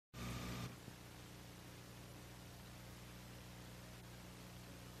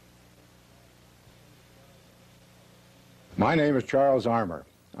My name is Charles Armour.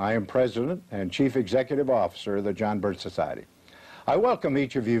 I am President and Chief Executive Officer of the John Birch Society. I welcome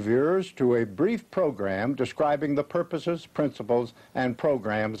each of you viewers to a brief program describing the purposes, principles, and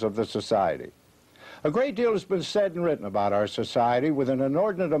programs of the Society. A great deal has been said and written about our Society, with an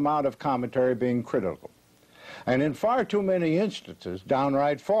inordinate amount of commentary being critical, and in far too many instances,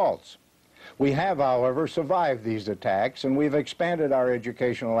 downright false. We have, however, survived these attacks, and we've expanded our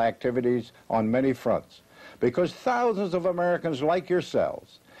educational activities on many fronts, because thousands of Americans like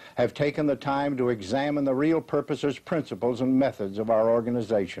yourselves have taken the time to examine the real purposes, principles, and methods of our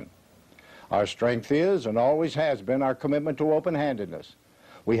organization. Our strength is, and always has been, our commitment to open-handedness.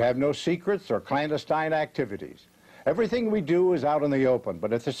 We have no secrets or clandestine activities. Everything we do is out in the open,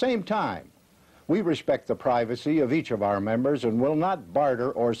 but at the same time, we respect the privacy of each of our members and will not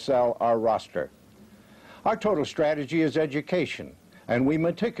barter or sell our roster. Our total strategy is education, and we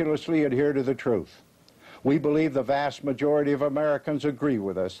meticulously adhere to the truth. We believe the vast majority of Americans agree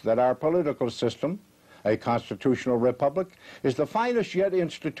with us that our political system, a constitutional republic, is the finest yet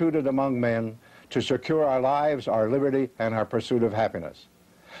instituted among men to secure our lives, our liberty, and our pursuit of happiness,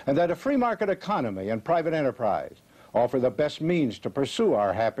 and that a free market economy and private enterprise offer the best means to pursue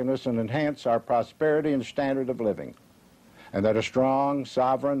our happiness and enhance our prosperity and standard of living, and that a strong,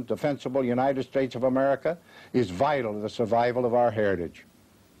 sovereign, defensible United States of America is vital to the survival of our heritage.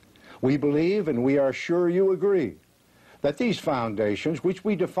 We believe, and we are sure you agree, that these foundations, which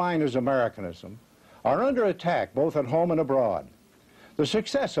we define as Americanism, are under attack both at home and abroad. The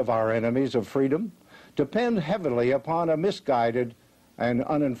success of our enemies of freedom depend heavily upon a misguided and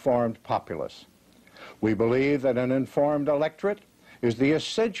uninformed populace. We believe that an informed electorate is the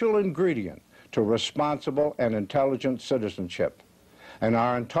essential ingredient to responsible and intelligent citizenship, and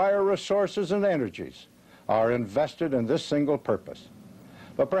our entire resources and energies are invested in this single purpose.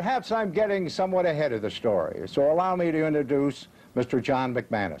 But perhaps I'm getting somewhat ahead of the story, so allow me to introduce Mr. John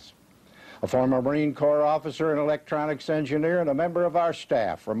McManus, a former Marine Corps officer and electronics engineer and a member of our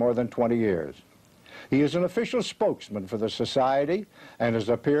staff for more than 20 years. He is an official spokesman for the Society and has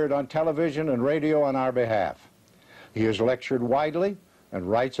appeared on television and radio on our behalf. He has lectured widely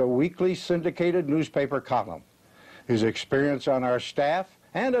and writes a weekly syndicated newspaper column. His experience on our staff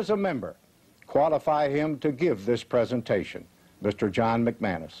and as a member qualify him to give this presentation. Mr. John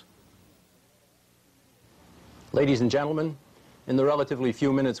McManus. Ladies and gentlemen, in the relatively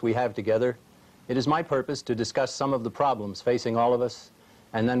few minutes we have together, it is my purpose to discuss some of the problems facing all of us,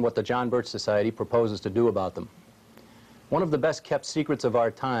 and then what the John Birch Society proposes to do about them. One of the best kept secrets of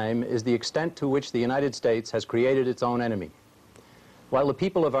our time is the extent to which the United States has created its own enemy. While the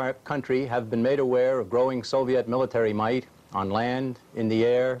people of our country have been made aware of growing Soviet military might on land, in the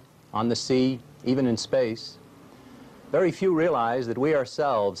air, on the sea, even in space, very few realize that we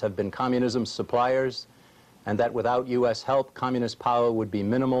ourselves have been communism's suppliers, and that without U.S. help, communist power would be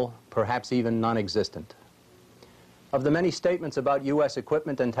minimal, perhaps even non-existent. Of the many statements about U.S.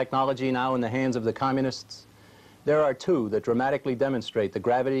 equipment and technology now in the hands of the communists, there are two that dramatically demonstrate the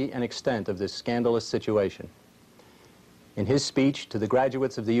gravity and extent of this scandalous situation. In his speech to the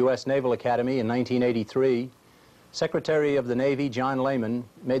graduates of the U.S. Naval Academy in 1983, Secretary of the Navy John Lehman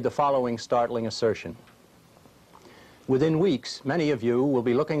made the following startling assertion. Within weeks, many of you will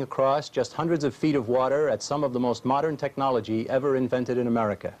be looking across just hundreds of feet of water at some of the most modern technology ever invented in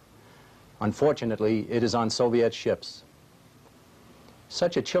America. Unfortunately, it is on Soviet ships.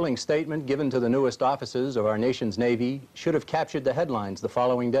 Such a chilling statement given to the newest officers of our nation's Navy should have captured the headlines the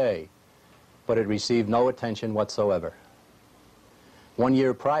following day, but it received no attention whatsoever. 1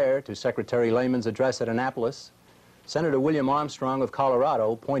 year prior to Secretary Lehman's address at Annapolis, Senator William Armstrong of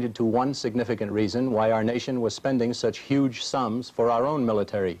Colorado pointed to one significant reason why our nation was spending such huge sums for our own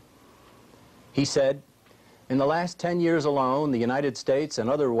military. He said, "In the last 10 years alone, the United States and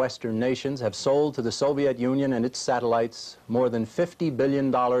other Western nations have sold to the Soviet Union and its satellites more than $50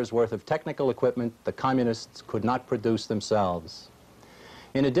 billion worth of technical equipment the communists could not produce themselves.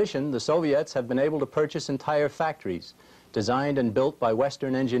 In addition, the Soviets have been able to purchase entire factories designed and built by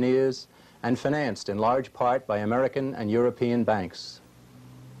Western engineers and financed in large part by American and European banks."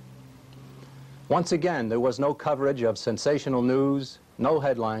 Once again, there was no coverage of sensational news, no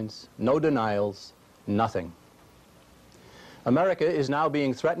headlines, no denials, nothing. America is now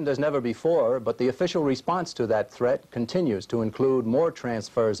being threatened as never before, but the official response to that threat continues to include more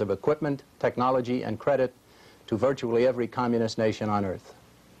transfers of equipment, technology, and credit to virtually every communist nation on earth.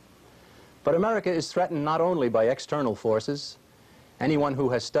 But America is threatened not only by external forces. Anyone who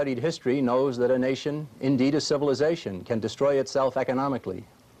has studied history knows that a nation, indeed a civilization, can destroy itself economically.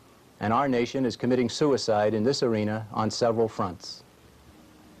 And our nation is committing suicide in this arena on several fronts.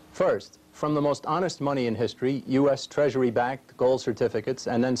 First, from the most honest money in history, U.S. Treasury-backed gold certificates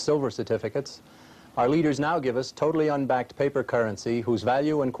and then silver certificates, our leaders now give us totally unbacked paper currency whose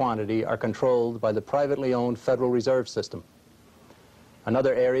value and quantity are controlled by the privately owned Federal Reserve System.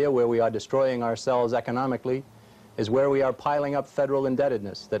 Another area where we are destroying ourselves economically is where we are piling up federal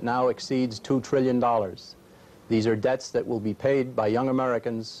indebtedness that now exceeds $2 trillion. These are debts that will be paid by young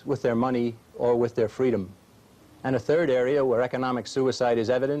Americans with their money or with their freedom. And a third area where economic suicide is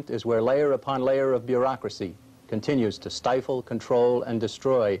evident is where layer upon layer of bureaucracy continues to stifle, control, and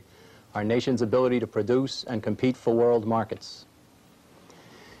destroy our nation's ability to produce and compete for world markets.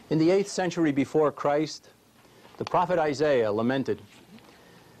 In the 8th century before Christ, the prophet Isaiah lamented,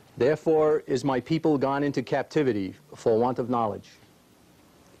 "Therefore is my people gone into captivity for want of knowledge."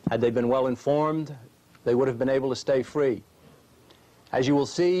 Had they been well informed, they would have been able to stay free. As you will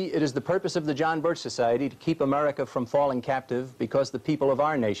see, it is the purpose of the John Birch Society to keep America from falling captive because the people of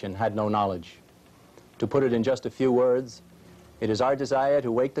our nation had no knowledge. To put it in just a few words, it is our desire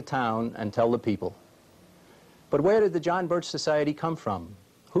to wake the town and tell the people. But where did the John Birch Society come from?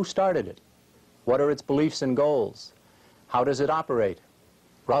 Who started it? What are its beliefs and goals? How does it operate?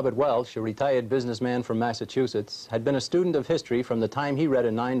 Robert Welch, a retired businessman from Massachusetts, had been a student of history from the time he read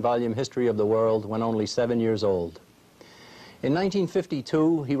a 9-volume history of the world when only 7 years old. In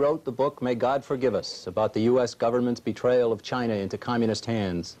 1952, he wrote the book May God Forgive Us, about the U.S. government's betrayal of China into communist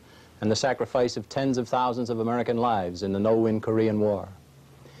hands and the sacrifice of tens of thousands of American lives in the no-win Korean War.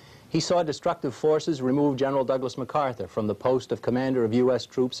 He saw destructive forces remove General Douglas MacArthur from the post of commander of U.S.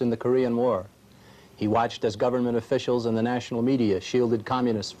 troops in the Korean War. He watched as government officials and the national media shielded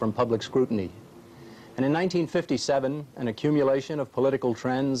communists from public scrutiny. And in 1957, an accumulation of political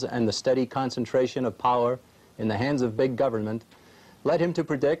trends and the steady concentration of power in the hands of big government led him to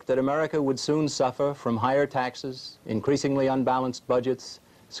predict that America would soon suffer from higher taxes, increasingly unbalanced budgets,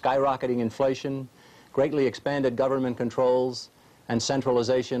 skyrocketing inflation, greatly expanded government controls, and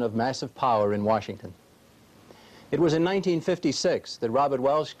centralization of massive power in Washington. It was in 1956 that Robert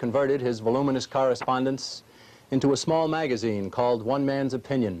Welch converted his voluminous correspondence into a small magazine called One Man's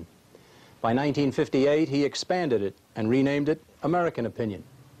Opinion. By 1958, he expanded it and renamed it American Opinion.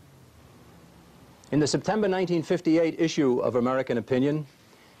 In the September 1958 issue of American Opinion,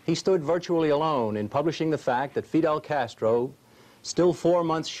 he stood virtually alone in publishing the fact that Fidel Castro, still 4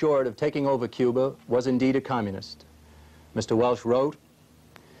 months short of taking over Cuba, was indeed a communist. Mr. Welch wrote,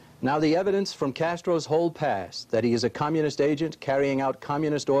 "Now the evidence from Castro's whole past that he is a communist agent carrying out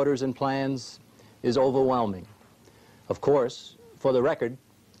communist orders and plans is overwhelming. Of course, for the record,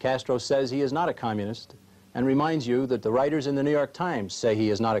 Castro says he is not a communist and reminds you that the writers in the New York Times say he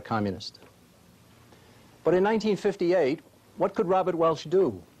is not a communist." But in 1958, what could Robert Welch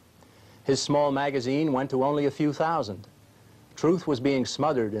do? His small magazine went to only a few thousand. Truth was being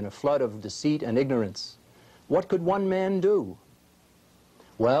smothered in a flood of deceit and ignorance. What could one man do?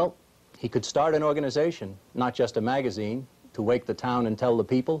 Well, he could start an organization, not just a magazine, to wake the town and tell the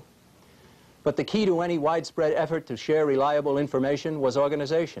people. But the key to any widespread effort to share reliable information was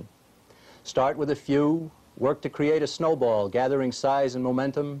organization. Start with a few, work to create a snowball, gathering size and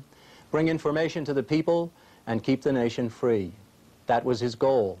momentum, bring information to the people, and keep the nation free. That was his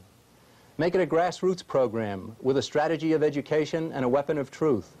goal. Make it a grassroots program with a strategy of education and a weapon of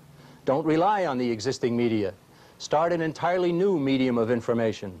truth. Don't rely on the existing media. Start an entirely new medium of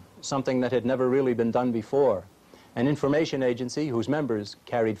information, something that had never really been done before, an information agency whose members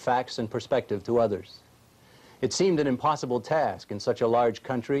carried facts and perspective to others. It seemed an impossible task in such a large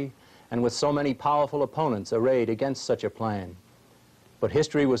country and with so many powerful opponents arrayed against such a plan. But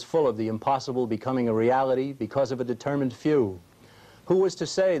history was full of the impossible becoming a reality because of a determined few. Who was to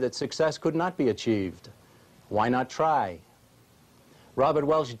say that success could not be achieved? Why not try? Robert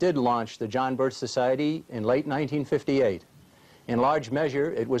Welch did launch the John Birch Society in late 1958. In large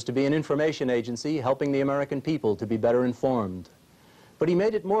measure, it was to be an information agency helping the American people to be better informed. But he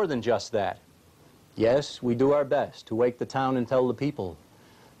made it more than just that. Yes, we do our best to wake the town and tell the people,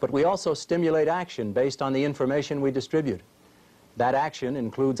 but we also stimulate action based on the information we distribute. That action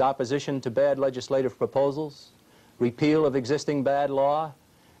includes opposition to bad legislative proposals, repeal of existing bad law,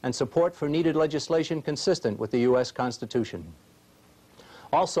 and support for needed legislation consistent with the U.S. Constitution.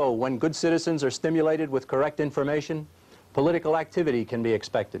 Also, when good citizens are stimulated with correct information, political activity can be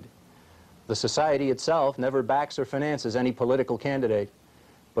expected. The society itself never backs or finances any political candidate,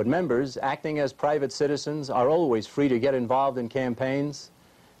 but members acting as private citizens are always free to get involved in campaigns,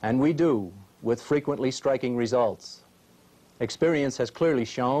 and we do, with frequently striking results. Experience has clearly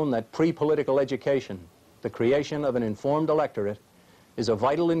shown that pre-political education, the creation of an informed electorate, is a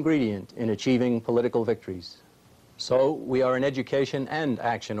vital ingredient in achieving political victories. So we are an education and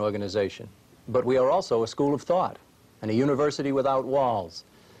action organization, but we are also a school of thought and a university without walls,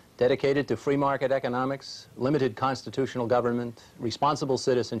 dedicated to free market economics, limited constitutional government, responsible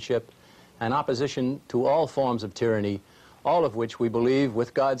citizenship, and opposition to all forms of tyranny, all of which we believe,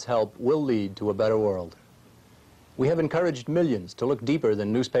 with God's help, will lead to a better world. We have encouraged millions to look deeper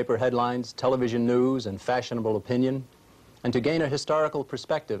than newspaper headlines, television news, and fashionable opinion, and to gain a historical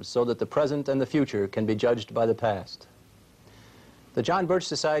perspective so that the present and the future can be judged by the past. The John Birch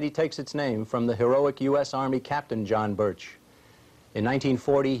Society takes its name from the heroic U.S. Army Captain John Birch. In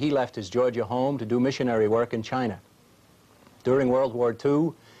 1940, he left his Georgia home to do missionary work in China. During World War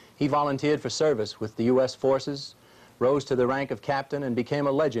II, he volunteered for service with the U.S. forces, rose to the rank of captain, and became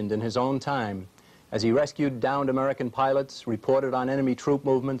a legend in his own time as he rescued downed American pilots, reported on enemy troop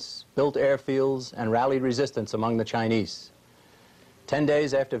movements, built airfields, and rallied resistance among the Chinese. 10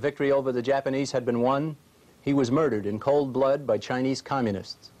 days after victory over the Japanese had been won, he was murdered in cold blood by Chinese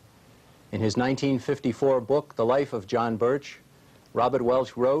communists. In his 1954 book, The Life of John Birch, Robert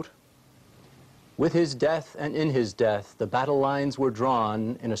Welch wrote, "With his death and in his death, the battle lines were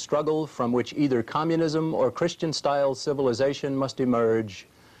drawn in a struggle from which either communism or Christian-style civilization must emerge,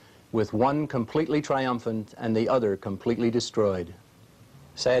 with one completely triumphant and the other completely destroyed."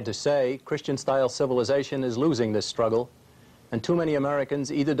 Sad to say, Christian-style civilization is losing this struggle, and too many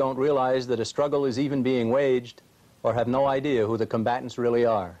Americans either don't realize that a struggle is even being waged or have no idea who the combatants really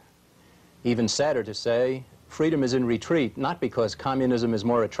are. Even sadder to say, freedom is in retreat, not because communism is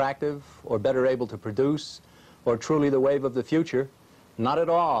more attractive or better able to produce or truly the wave of the future. Not at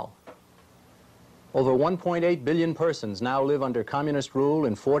all. Over 1.8 billion persons now live under communist rule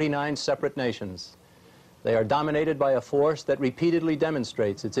in 49 separate nations. They are dominated by a force that repeatedly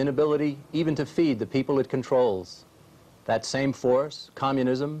demonstrates its inability even to feed the people it controls. That same force,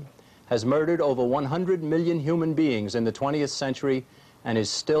 communism, has murdered over 100 million human beings in the 20th century and is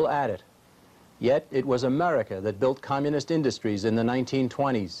still at it. Yet it was America that built communist industries in the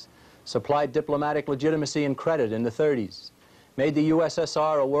 1920s, supplied diplomatic legitimacy and credit in the 30s, made the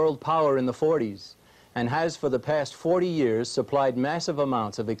USSR a world power in the 40s, and has for the past 40 years supplied massive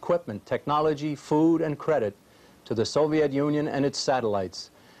amounts of equipment, technology, food, and credit to the Soviet Union and its satellites.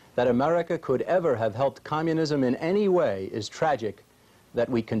 That America could ever have helped communism in any way is tragic. That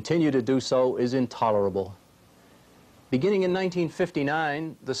we continue to do so is intolerable. Beginning in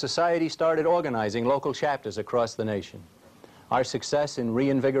 1959, the Society started organizing local chapters across the nation. Our success in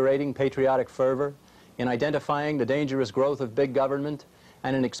reinvigorating patriotic fervor, in identifying the dangerous growth of big government,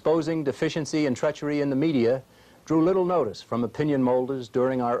 and in exposing deficiency and treachery in the media drew little notice from opinion molders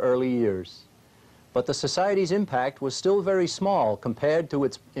during our early years. But the Society's impact was still very small compared to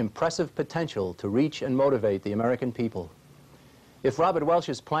its impressive potential to reach and motivate the American people. If Robert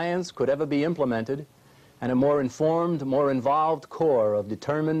Welch's plans could ever be implemented, and a more informed, more involved core of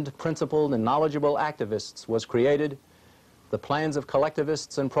determined, principled, and knowledgeable activists was created, the plans of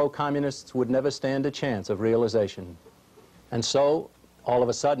collectivists and pro-communists would never stand a chance of realization. And so, all of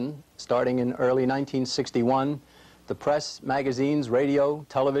a sudden, starting in early 1961, the press, magazines, radio,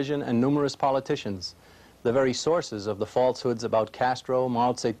 television, and numerous politicians, the very sources of the falsehoods about Castro,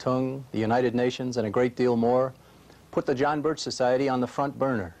 Mao Zedong, the United Nations, and a great deal more, put the John Birch Society on the front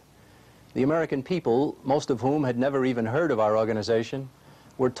burner. The American people, most of whom had never even heard of our organization,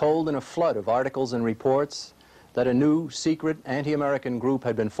 were told in a flood of articles and reports that a new, secret, anti-American group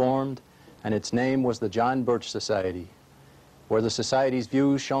had been formed, and its name was the John Birch Society. Were the Society's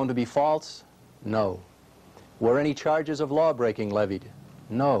views shown to be false? No. Were any charges of law-breaking levied?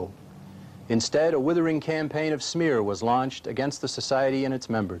 No. Instead, a withering campaign of smear was launched against the Society and its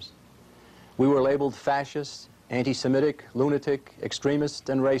members. We were labeled fascist, anti-Semitic, lunatic, extremist,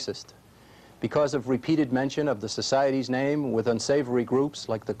 and racist. Because of repeated mention of the Society's name with unsavory groups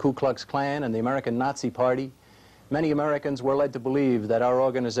like the Ku Klux Klan and the American Nazi Party, many Americans were led to believe that our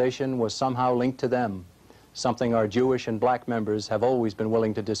organization was somehow linked to them, something our Jewish and black members have always been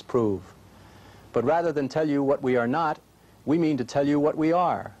willing to disprove. But rather than tell you what we are not, we mean to tell you what we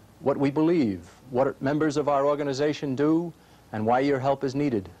are, what we believe, what members of our organization do, and why your help is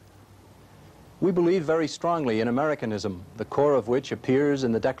needed. We believe very strongly in Americanism, the core of which appears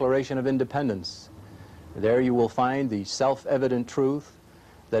in the Declaration of Independence. There you will find the self-evident truth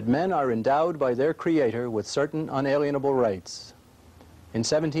that men are endowed by their Creator with certain unalienable rights. In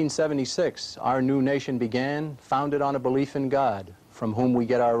 1776, our new nation began, founded on a belief in God, from whom we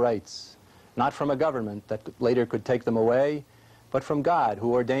get our rights, not from a government that later could take them away, but from God,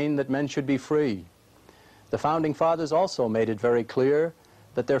 who ordained that men should be free. The Founding Fathers also made it very clear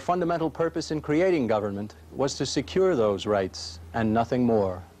that their fundamental purpose in creating government was to secure those rights and nothing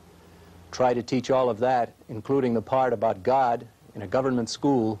more. Try to teach all of that, including the part about God, in a government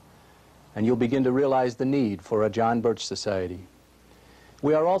school, and you'll begin to realize the need for a John Birch Society.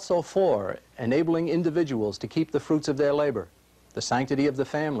 We are also for enabling individuals to keep the fruits of their labor, the sanctity of the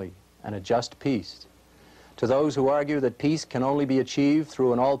family, and a just peace. To those who argue that peace can only be achieved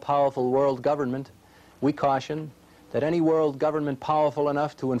through an all-powerful world government, we caution that any world government powerful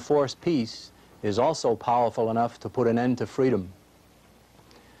enough to enforce peace is also powerful enough to put an end to freedom.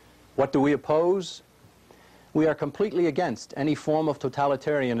 What do we oppose? We are completely against any form of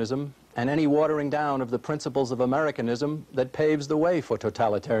totalitarianism and any watering down of the principles of Americanism that paves the way for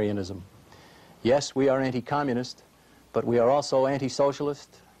totalitarianism. Yes, we are anti-communist, but we are also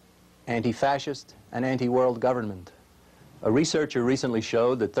anti-socialist, anti-fascist, and anti-world government. A researcher recently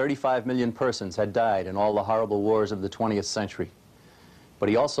showed that 35 million persons had died in all the horrible wars of the 20th century. But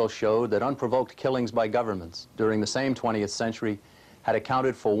he also showed that unprovoked killings by governments during the same 20th century had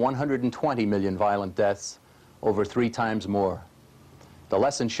accounted for 120 million violent deaths, over 3 times more. The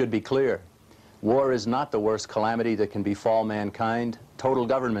lesson should be clear. War is not the worst calamity that can befall mankind. Total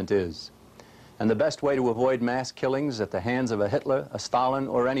government is. And the best way to avoid mass killings at the hands of a Hitler, a Stalin,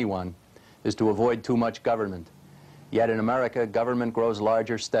 or anyone is to avoid too much government. Yet in America, government grows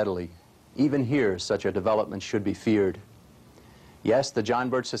larger steadily. Even here, such a development should be feared. Yes, the John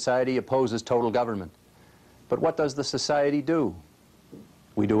Birch Society opposes total government. But what does the society do?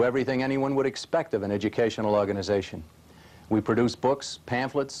 We do everything anyone would expect of an educational organization. We produce books,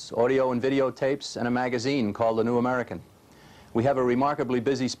 pamphlets, audio and videotapes, and a magazine called The New American. We have a remarkably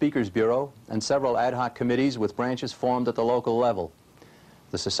busy speakers bureau and several ad hoc committees with branches formed at the local level.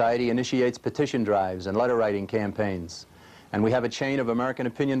 The Society initiates petition drives and letter writing campaigns. And we have a chain of American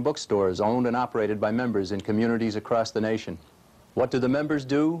opinion bookstores owned and operated by members in communities across the nation. What do the members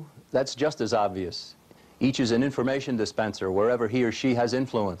do? That's just as obvious. Each is an information dispenser wherever he or she has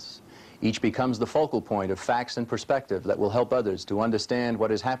influence. Each becomes the focal point of facts and perspective that will help others to understand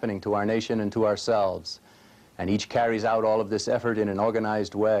what is happening to our nation and to ourselves. And each carries out all of this effort in an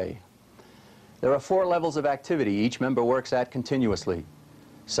organized way. There are 4 levels of activity each member works at continuously: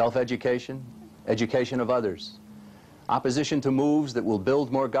 self-education, education of others, opposition to moves that will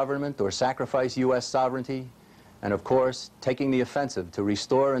build more government or sacrifice U.S. sovereignty, and of course, taking the offensive to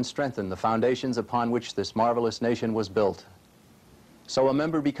restore and strengthen the foundations upon which this marvelous nation was built. So a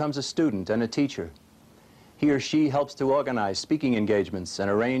member becomes a student and a teacher. He or she helps to organize speaking engagements and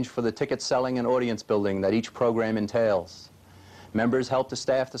arrange for the ticket selling and audience building that each program entails. Members help to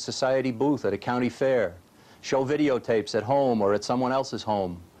staff the society booth at a county fair, show videotapes at home or at someone else's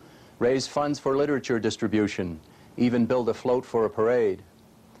home, raise funds for literature distribution, even build a float for a parade.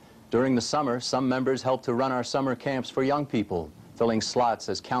 During the summer, some members help to run our summer camps for young people, filling slots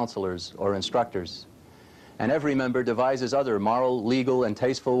as counselors or instructors. And every member devises other moral, legal, and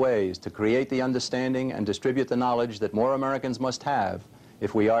tasteful ways to create the understanding and distribute the knowledge that more Americans must have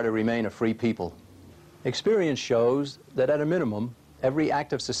if we are to remain a free people. Experience shows that at a minimum, every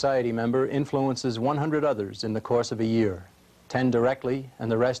active society member influences 100 others in the course of a year, 10 directly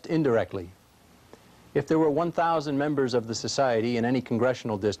and the rest indirectly. If there were 1,000 members of the society in any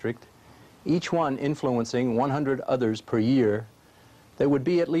congressional district, each one influencing 100 others per year, there would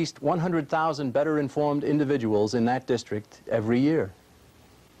be at least 100,000 better informed individuals in that district every year.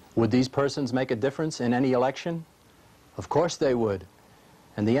 Would these persons make a difference in any election? Of course they would.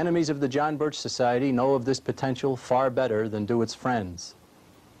 And the enemies of the John Birch Society know of this potential far better than do its friends.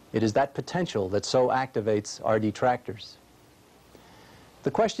 It is that potential that so activates our detractors.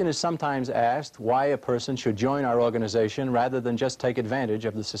 The question is sometimes asked why a person should join our organization rather than just take advantage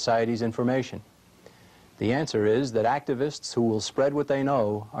of the Society's information. The answer is that activists who will spread what they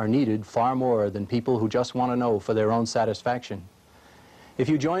know are needed far more than people who just want to know for their own satisfaction. If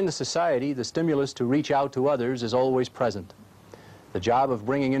you join the Society, the stimulus to reach out to others is always present. The job of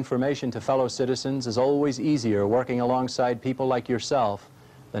bringing information to fellow citizens is always easier working alongside people like yourself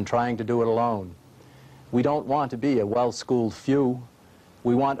than trying to do it alone. We don't want to be a well-schooled few.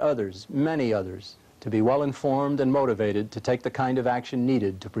 We want others, many others, to be well-informed and motivated to take the kind of action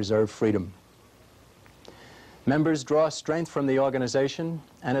needed to preserve freedom. Members draw strength from the organization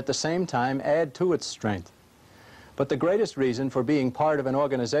and at the same time add to its strength. But the greatest reason for being part of an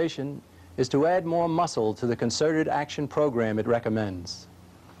organization is to add more muscle to the concerted action program it recommends.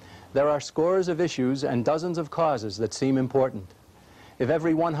 There are scores of issues and dozens of causes that seem important. If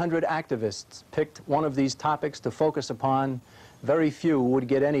every 100 activists picked one of these topics to focus upon, very few would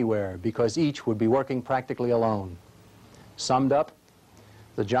get anywhere because each would be working practically alone. Summed up,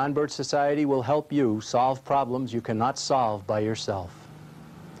 the John Birch Society will help you solve problems you cannot solve by yourself.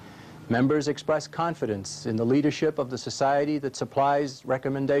 Members express confidence in the leadership of the society that supplies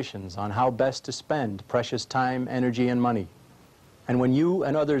recommendations on how best to spend precious time, energy, and money. And when you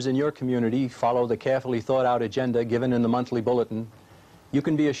and others in your community follow the carefully thought out agenda given in the monthly bulletin, you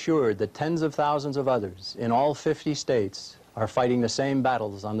can be assured that tens of thousands of others in all 50 states are fighting the same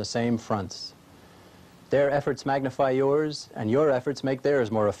battles on the same fronts. Their efforts magnify yours, and your efforts make theirs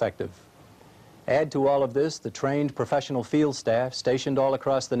more effective. Add to all of this the trained professional field staff stationed all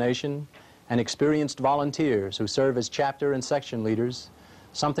across the nation and experienced volunteers who serve as chapter and section leaders,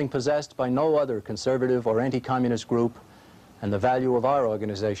 something possessed by no other conservative or anti-communist group, and the value of our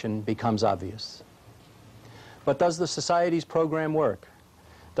organization becomes obvious. But does the Society's program work?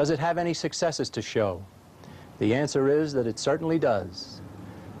 Does it have any successes to show? The answer is that it certainly does.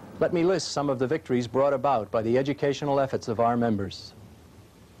 Let me list some of the victories brought about by the educational efforts of our members.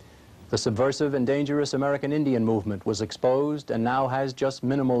 The subversive and dangerous American Indian movement was exposed and now has just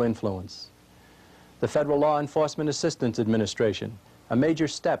minimal influence. The Federal Law Enforcement Assistance Administration, a major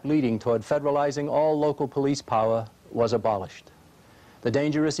step leading toward federalizing all local police power, was abolished. The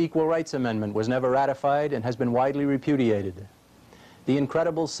dangerous Equal Rights Amendment was never ratified and has been widely repudiated. The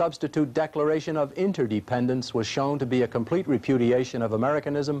incredible substitute Declaration of Interdependence was shown to be a complete repudiation of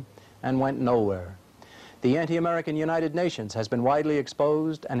Americanism and went nowhere. The anti-American United Nations has been widely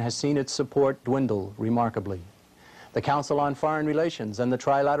exposed and has seen its support dwindle remarkably. The Council on Foreign Relations and the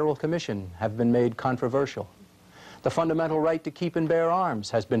Trilateral Commission have been made controversial. The fundamental right to keep and bear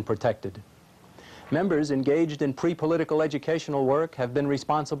arms has been protected. Members engaged in pre-political educational work have been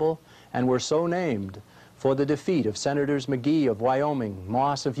responsible and were so named for the defeat of Senators McGee of Wyoming,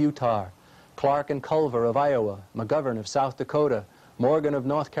 Moss of Utah, Clark and Culver of Iowa, McGovern of South Dakota, Morgan of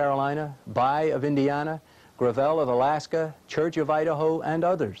North Carolina, Bai of Indiana, Gravel of Alaska, Church of Idaho, and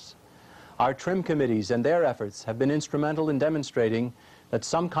others. Our trim committees and their efforts have been instrumental in demonstrating that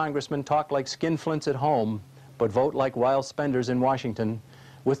some congressmen talk like skinflints at home, but vote like wild spenders in Washington,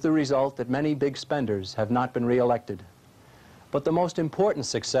 with the result that many big spenders have not been re-elected. But the most important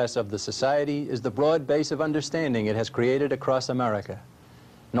success of the Society is the broad base of understanding it has created across America.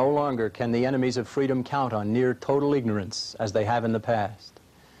 No longer can the enemies of freedom count on near total ignorance, as they have in the past.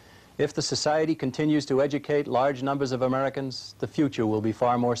 If the Society continues to educate large numbers of Americans, the future will be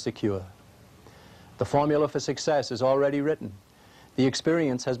far more secure. The formula for success is already written. The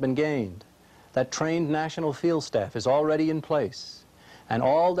experience has been gained. That trained national field staff is already in place. And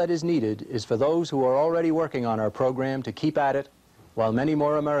all that is needed is for those who are already working on our program to keep at it, while many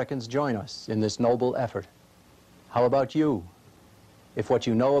more Americans join us in this noble effort. How about you? If what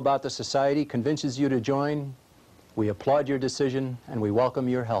you know about the Society convinces you to join, we applaud your decision and we welcome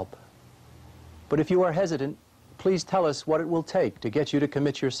your help. But if you are hesitant, please tell us what it will take to get you to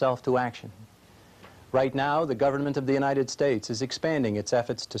commit yourself to action. Right now, the government of the United States is expanding its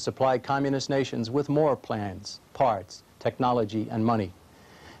efforts to supply communist nations with more plans, parts, technology, and money.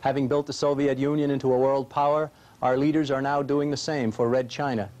 Having built the Soviet Union into a world power, our leaders are now doing the same for Red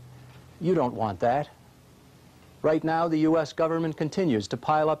China. You don't want that. Right now, the U.S. government continues to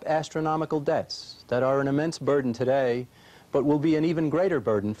pile up astronomical debts that are an immense burden today, but will be an even greater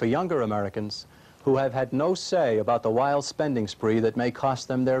burden for younger Americans who have had no say about the wild spending spree that may cost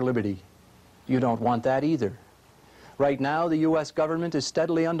them their liberty. You don't want that either. Right now, the U.S. government is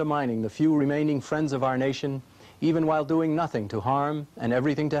steadily undermining the few remaining friends of our nation, even while doing nothing to harm and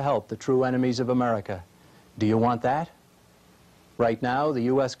everything to help the true enemies of America. Do you want that? Right now, the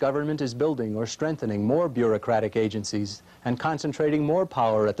U.S. government is building or strengthening more bureaucratic agencies and concentrating more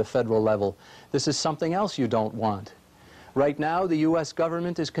power at the federal level. This is something else you don't want. Right now, the U.S.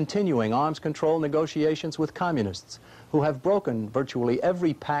 government is continuing arms control negotiations with communists who have broken virtually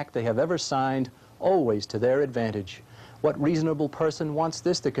every pact they have ever signed, always to their advantage. What reasonable person wants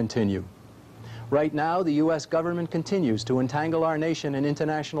this to continue? Right now, the U.S. government continues to entangle our nation in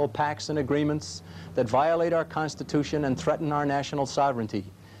international pacts and agreements that violate our Constitution and threaten our national sovereignty.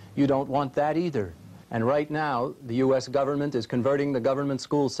 You don't want that either. And right now, the U.S. government is converting the government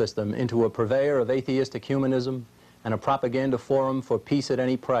school system into a purveyor of atheistic humanism and a propaganda forum for peace at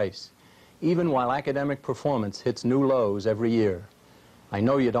any price, even while academic performance hits new lows every year. I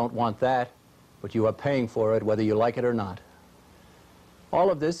know you don't want that, but you are paying for it whether you like it or not. All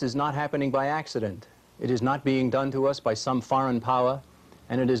of this is not happening by accident. It is not being done to us by some foreign power,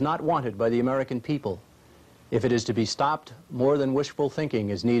 and it is not wanted by the American people. If it is to be stopped, more than wishful thinking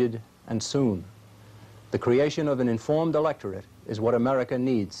is needed, and soon. The creation of an informed electorate is what America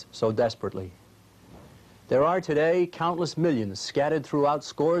needs so desperately. There are today countless millions scattered throughout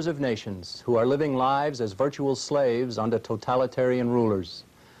scores of nations who are living lives as virtual slaves under totalitarian rulers.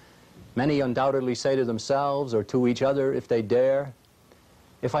 Many undoubtedly say to themselves or to each other, if they dare,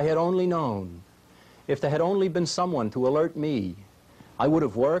 If I had only known, if there had only been someone to alert me, I would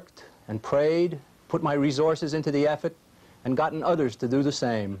have worked and prayed, put my resources into the effort, and gotten others to do the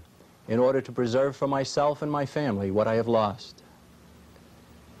same in order to preserve for myself and my family what I have lost.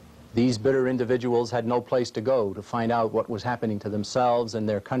 These bitter individuals had no place to go to find out what was happening to themselves and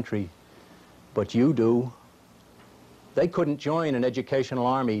their country, but you do. They couldn't join an educational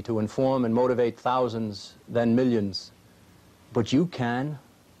army to inform and motivate thousands, then millions, but you can.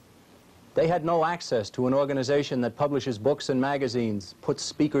 They had no access to an organization that publishes books and magazines, puts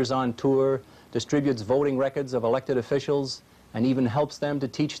speakers on tour, distributes voting records of elected officials, and even helps them to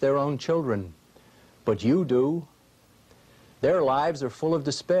teach their own children. But you do. Their lives are full of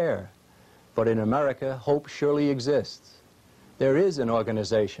despair, but in America, hope surely exists. There is an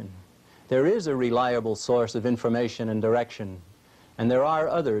organization. There is a reliable source of information and direction, and there are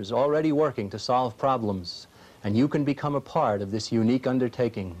others already working to solve problems, and you can become a part of this unique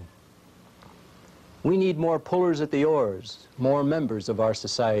undertaking. We need more pullers at the oars, more members of our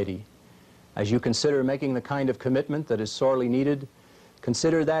society. As you consider making the kind of commitment that is sorely needed,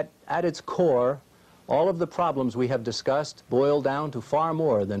 consider that at its core, all of the problems we have discussed boil down to far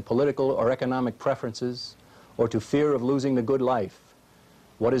more than political or economic preferences or to fear of losing the good life.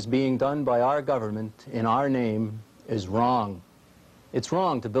 What is being done by our government in our name is wrong. It's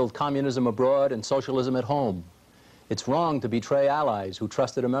wrong to build communism abroad and socialism at home. It's wrong to betray allies who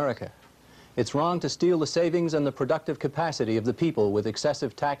trusted America. It's wrong to steal the savings and the productive capacity of the people with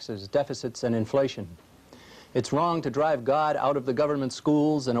excessive taxes, deficits, and inflation. It's wrong to drive God out of the government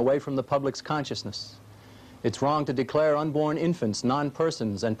schools and away from the public's consciousness. It's wrong to declare unborn infants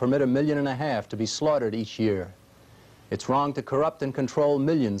non-persons and permit 1.5 million to be slaughtered each year. It's wrong to corrupt and control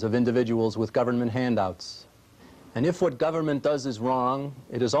millions of individuals with government handouts. And if what government does is wrong,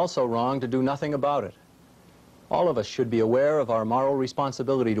 it is also wrong to do nothing about it. All of us should be aware of our moral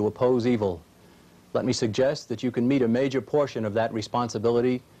responsibility to oppose evil. Let me suggest that you can meet a major portion of that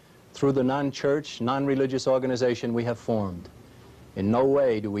responsibility through the non-church, non-religious organization we have formed. In no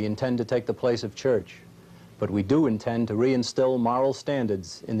way do we intend to take the place of church, but we do intend to reinstill moral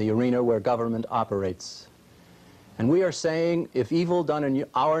standards in the arena where government operates. And we are saying if evil done in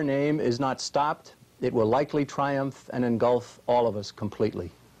our name is not stopped, it will likely triumph and engulf all of us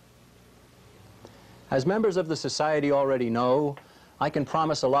completely. As members of the society already know, I can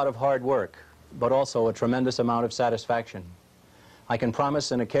promise a lot of hard work, but also a tremendous amount of satisfaction. I can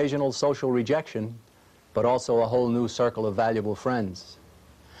promise an occasional social rejection, but also a whole new circle of valuable friends.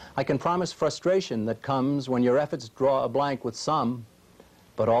 I can promise frustration that comes when your efforts draw a blank with some,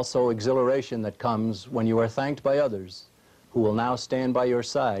 but also exhilaration that comes when you are thanked by others who will now stand by your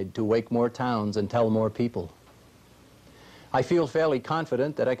side to wake more towns and tell more people. I feel fairly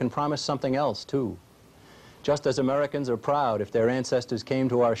confident that I can promise something else, too. Just as Americans are proud if their ancestors came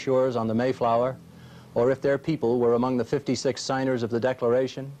to our shores on the Mayflower, or if their people were among the 56 signers of the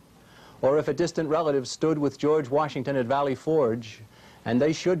Declaration, or if a distant relative stood with George Washington at Valley Forge, and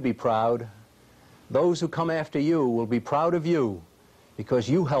they should be proud, those who come after you will be proud of you because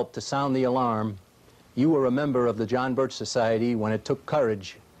you helped to sound the alarm. You were a member of the John Birch Society when it took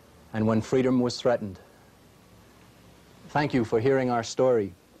courage and when freedom was threatened. Thank you for hearing our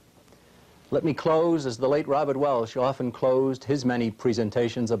story. Let me close as the late Robert Welsh often closed his many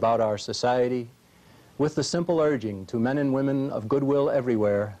presentations about our society with the simple urging to men and women of goodwill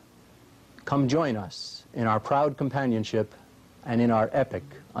everywhere, come join us in our proud companionship and in our epic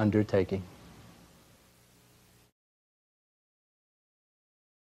undertaking.